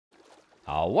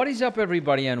What is up,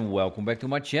 everybody, and welcome back to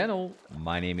my channel.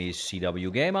 My name is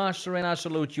ZWGamemaster and I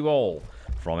salute you all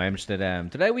from Amsterdam.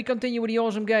 Today we continue with the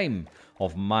awesome game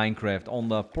of Minecraft on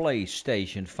the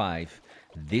PlayStation 5.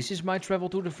 This is my travel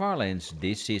to the farlands.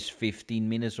 This is 15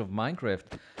 minutes of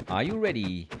Minecraft. Are you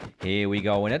ready? Here we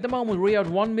go. And at the moment we are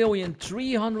at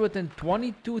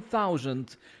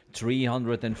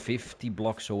 1,322,350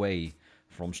 blocks away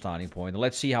from starting point.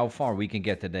 Let's see how far we can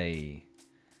get today.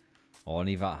 On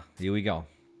y va. Here we go.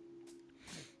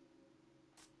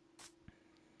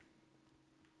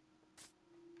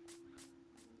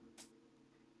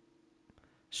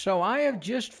 So I have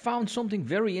just found something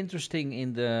very interesting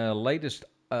in the latest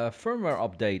firmware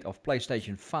update of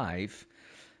PlayStation 5.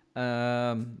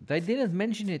 They didn't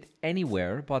mention it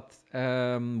anywhere, but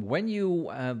when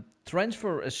you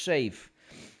transfer a save,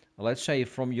 let's say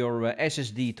from your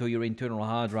SSD to your internal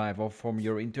hard drive, or from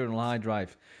your internal hard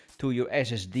drive to your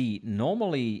SSD,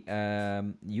 normally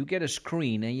you get a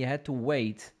screen and you had to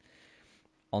wait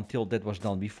until that was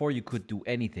done before you could do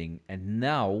anything. And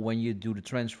now when you do the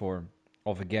transfer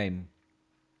of a game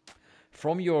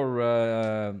from your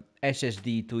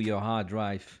SSD to your hard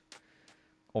drive,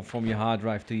 or from your hard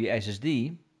drive to your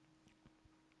SSD,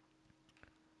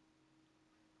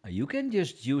 you can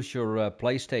just use your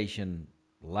PlayStation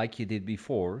like you did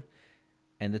before,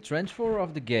 and the transfer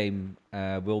of the game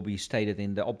will be stated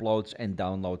in the uploads and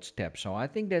downloads tab. So I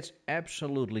think that's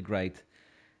absolutely great,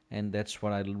 and that's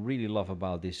what I really love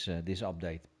about this this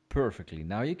update. Perfectly.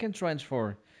 Now you can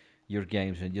transfer your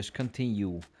games and just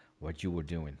continue what you were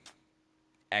doing.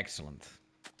 Excellent.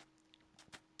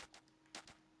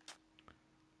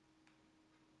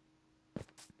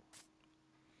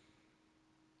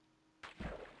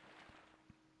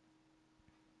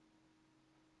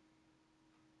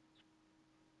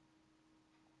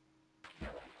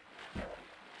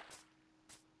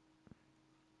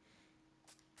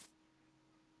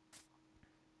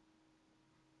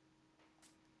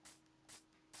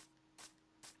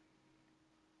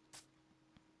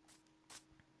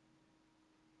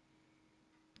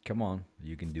 Come on,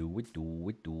 you can do it, do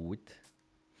it, do it.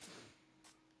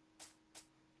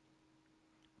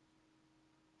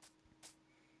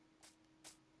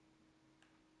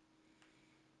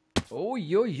 Oh,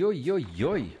 yo, yo, yo,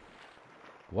 yo.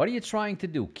 What are you trying to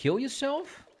do? Kill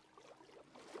yourself?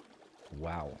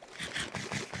 Wow.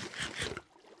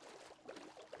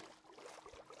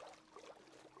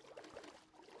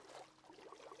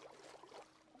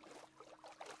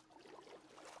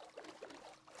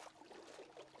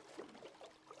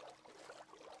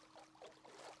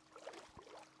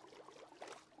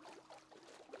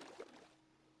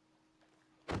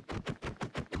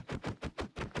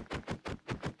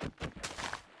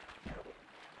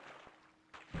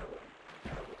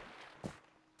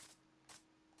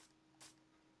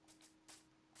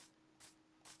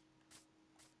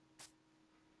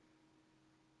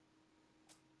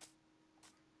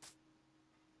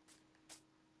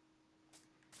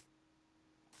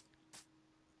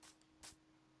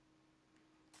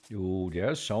 Ooh,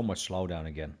 there's so much slowdown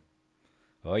again.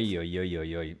 Oi, oi, oi,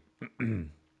 oi, oi.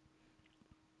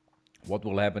 What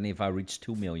will happen if I reach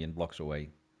 2 million blocks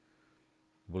away?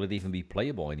 Will it even be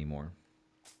playable anymore?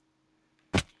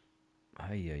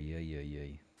 Ay, ay, ay, ay,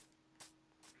 ay.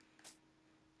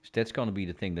 So that's gonna be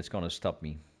the thing that's gonna stop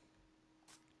me.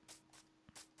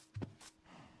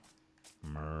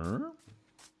 Mrr.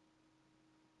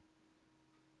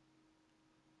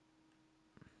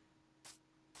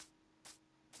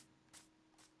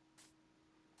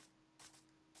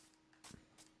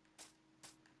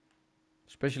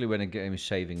 Especially when a game is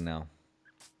saving now.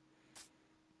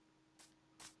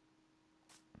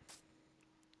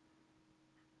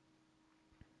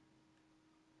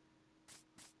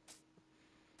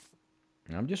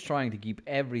 I'm just trying to keep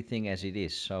everything as it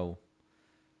is, so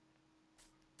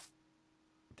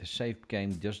the save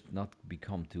game does not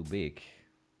become too big.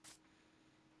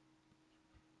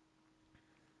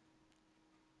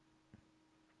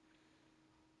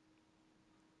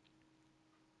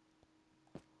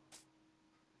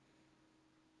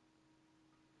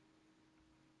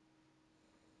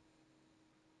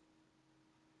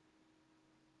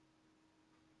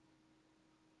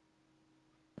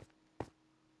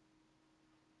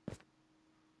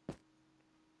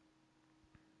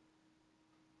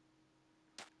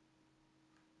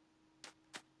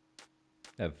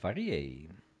 Varié.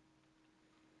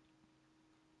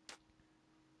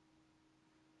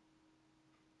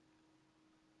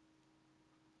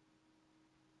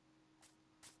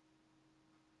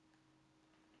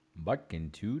 Back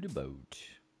into the boat.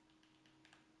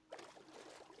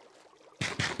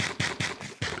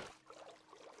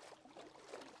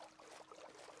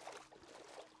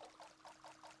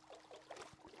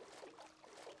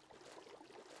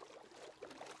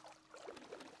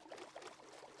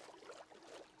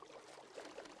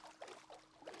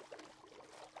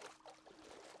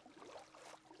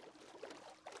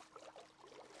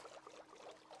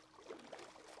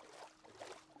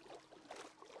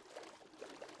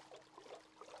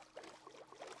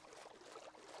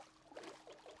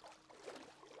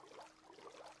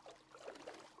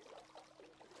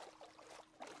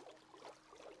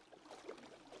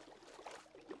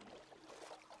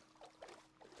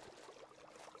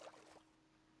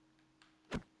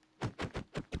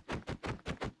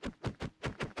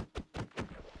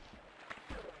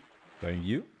 Thank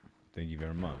you. Thank you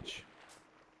very much.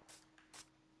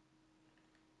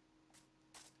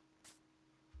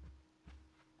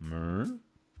 Mer.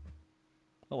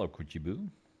 Hello, Kuchibu.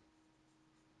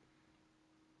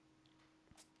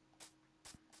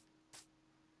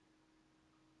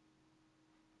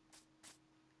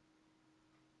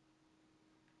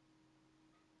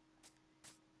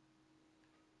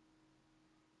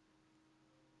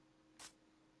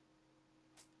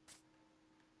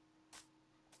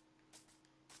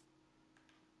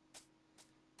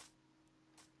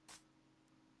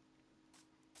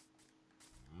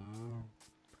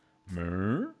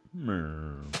 Mer.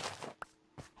 Mer.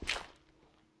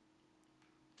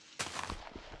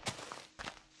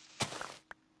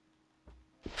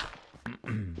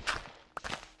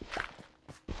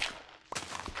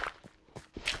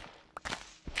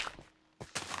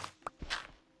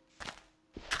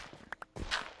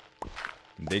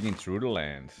 Digging through the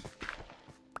land.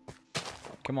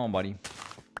 Come on, buddy.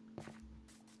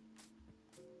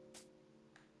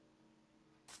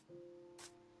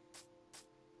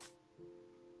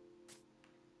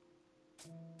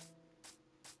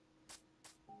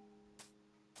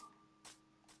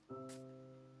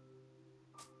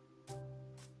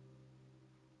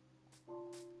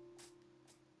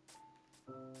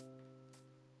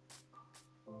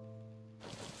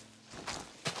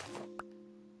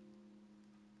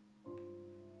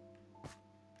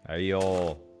 Hey,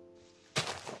 yo.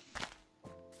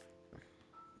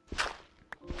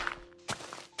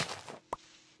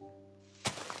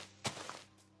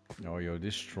 Oh, you're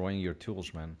destroying your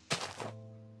tools, man.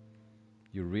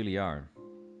 You really are.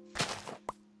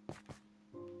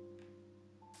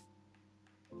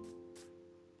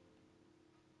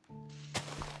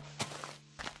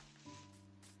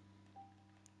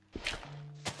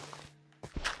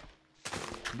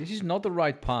 This is not the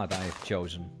right path I have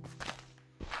chosen.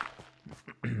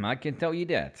 I can tell you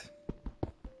that.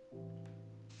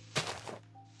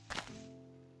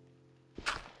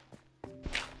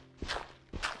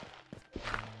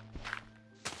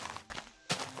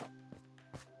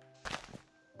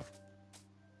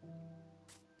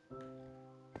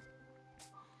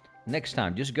 Next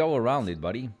time, just go around it,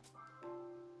 buddy.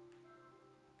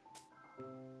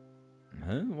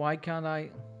 Huh? Why can't I?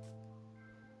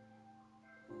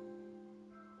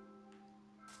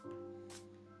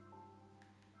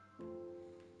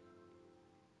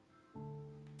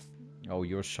 Oh,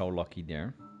 you're so lucky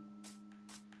there.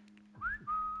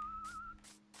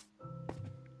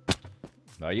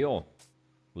 There you are,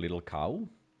 little cow.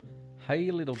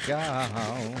 Hey, little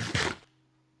cow.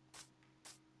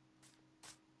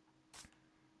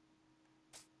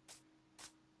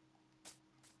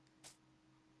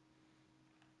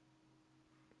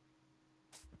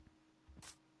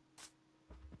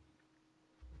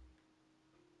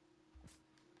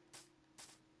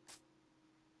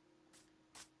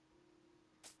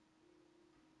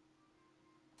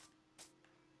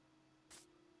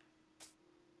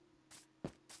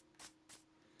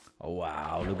 Oh,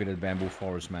 wow, look at that bamboo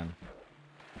forest, man.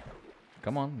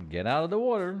 Come on, get out of the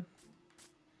water.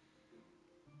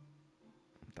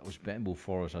 Those bamboo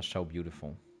forests are so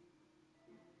beautiful.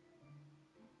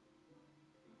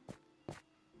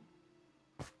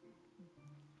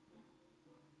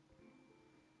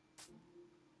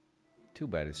 Too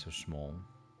bad it's so small.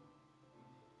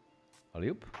 Alley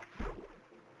oop.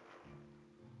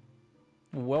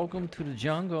 Welcome to the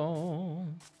jungle.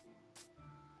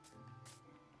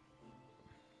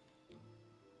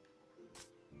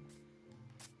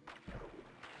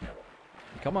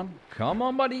 Come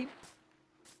on, buddy.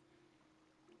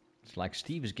 It's like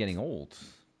Steve is getting old.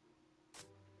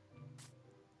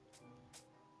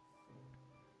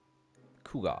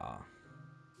 Cougar.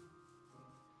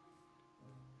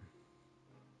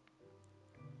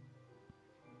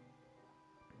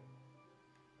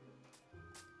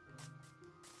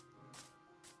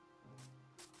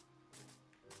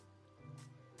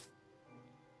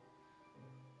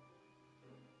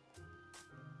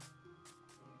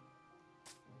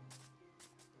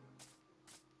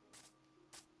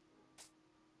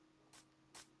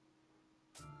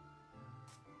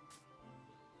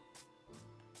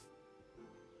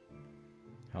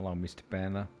 Hello, Mr.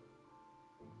 Panda.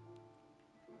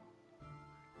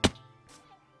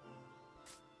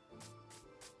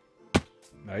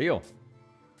 There you go.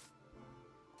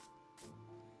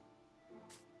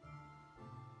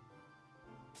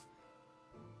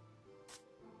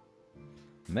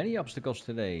 Many obstacles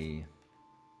today.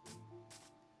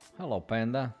 Hello,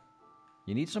 Panda.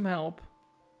 You need some help?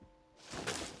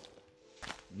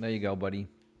 There you go, buddy.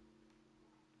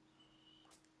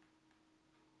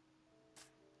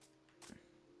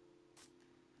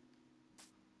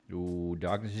 Ooh,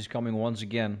 darkness is coming once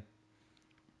again.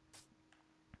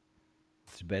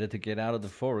 It's better to get out of the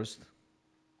forest.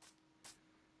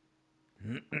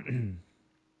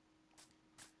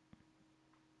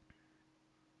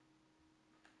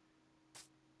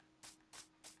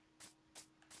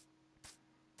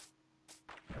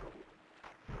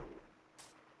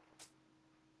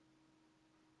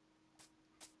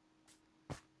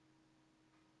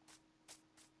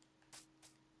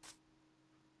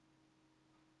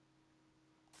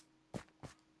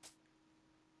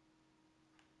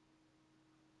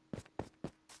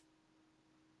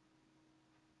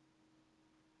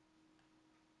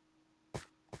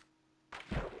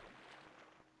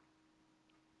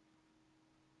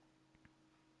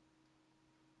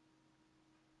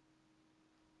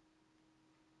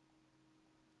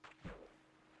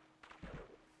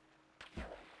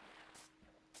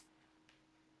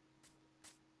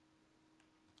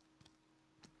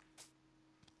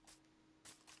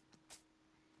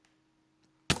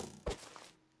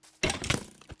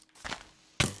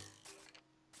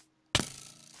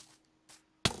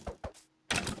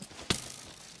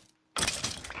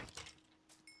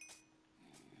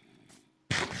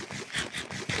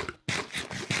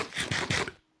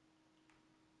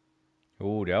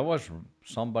 Oh, that was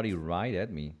somebody right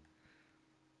at me.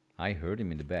 I heard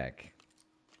him in the back.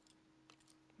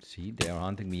 See, they're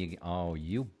hunting me again. Oh,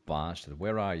 you bastard.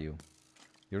 Where are you?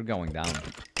 You're going down.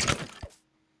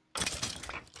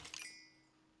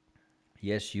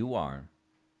 Yes, you are.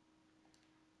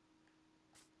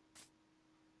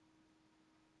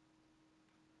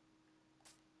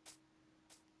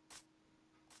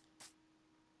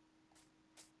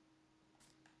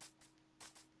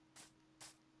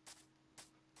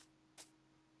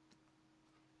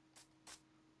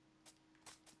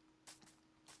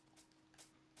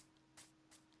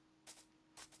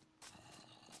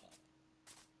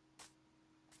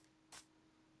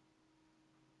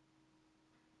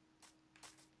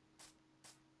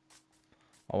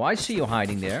 Oh, I see you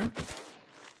hiding there.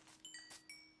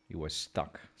 You were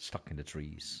stuck in the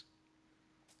trees.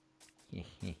 And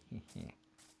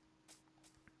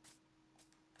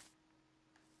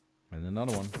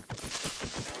another one.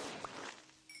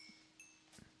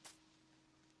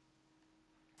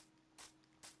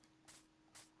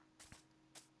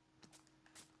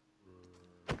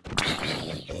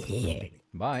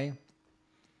 Bye.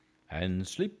 And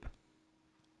sleep.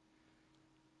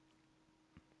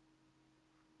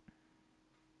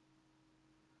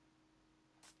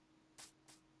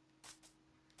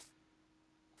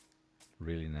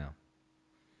 Really now?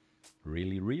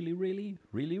 Really, really, really?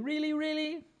 Really, really,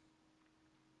 really?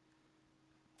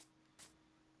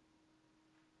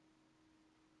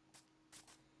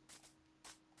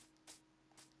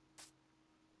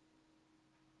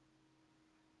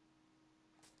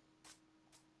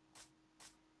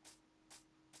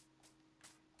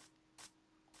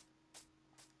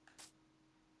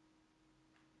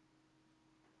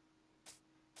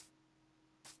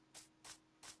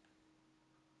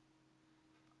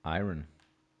 Iron.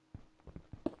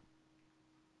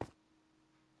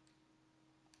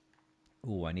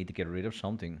 Ooh, I need to get rid of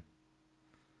something.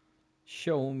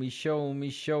 Show me, show me,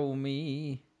 show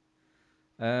me.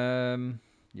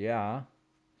 Yeah.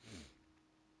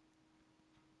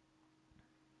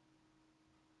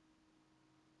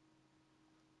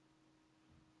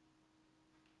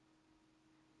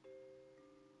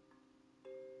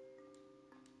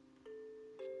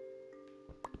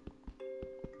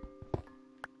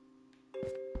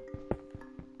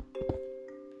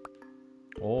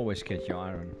 Always get your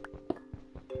iron.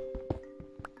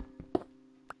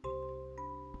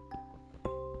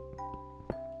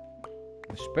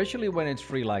 Especially when it's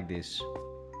free like this.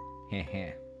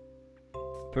 Heh.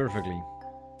 Perfectly.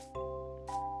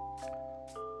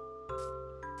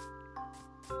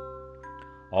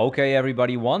 Okay,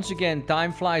 everybody, once again,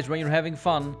 time flies when you're having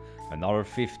fun. Another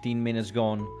 15 minutes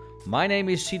gone. My name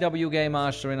is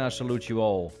ZWGamemaster and I salute you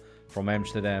all from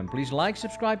Amsterdam. Please like,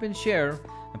 subscribe and share.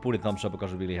 And put a thumbs up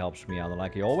because it really helps me out. And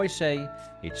like I always say,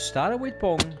 it started with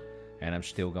Pong and I'm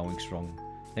still going strong.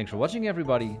 Thanks for watching,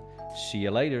 everybody. See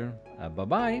you later.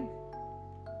 Bye-bye.